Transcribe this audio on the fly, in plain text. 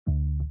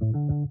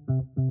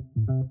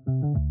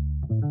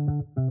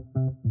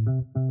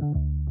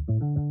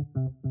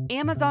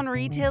Amazon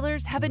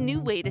retailers have a new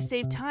way to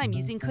save time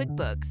using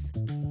QuickBooks.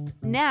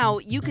 Now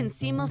you can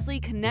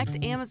seamlessly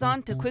connect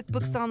Amazon to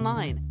QuickBooks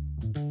Online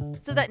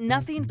so that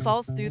nothing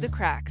falls through the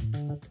cracks.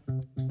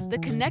 The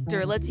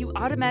connector lets you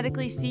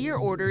automatically see your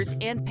orders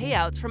and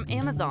payouts from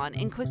Amazon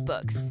in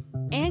QuickBooks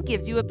and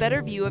gives you a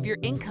better view of your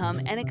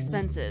income and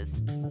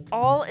expenses,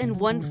 all in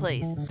one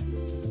place.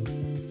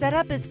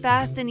 Setup is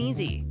fast and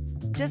easy.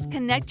 Just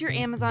connect your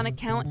Amazon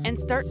account and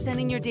start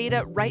sending your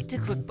data right to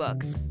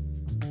QuickBooks.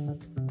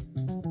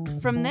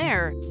 From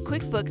there,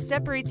 QuickBooks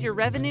separates your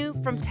revenue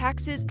from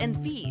taxes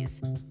and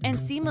fees and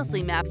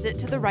seamlessly maps it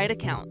to the right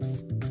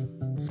accounts.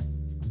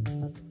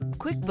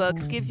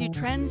 QuickBooks gives you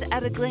trends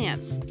at a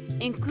glance,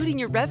 including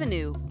your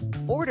revenue,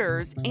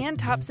 orders, and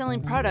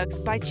top-selling products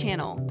by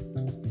channel.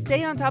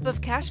 Stay on top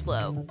of cash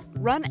flow,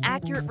 run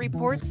accurate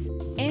reports,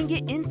 and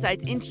get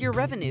insights into your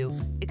revenue,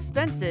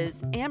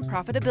 expenses, and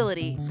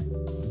profitability.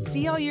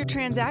 See all your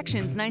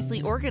transactions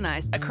nicely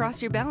organized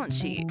across your balance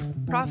sheet,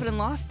 profit and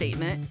loss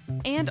statement,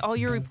 and all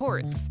your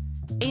reports,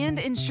 and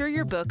ensure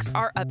your books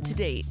are up to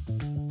date.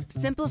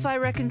 Simplify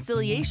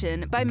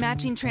reconciliation by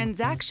matching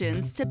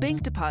transactions to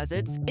bank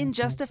deposits in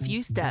just a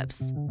few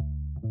steps.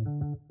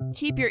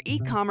 Keep your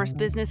e-commerce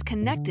business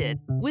connected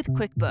with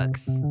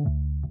QuickBooks.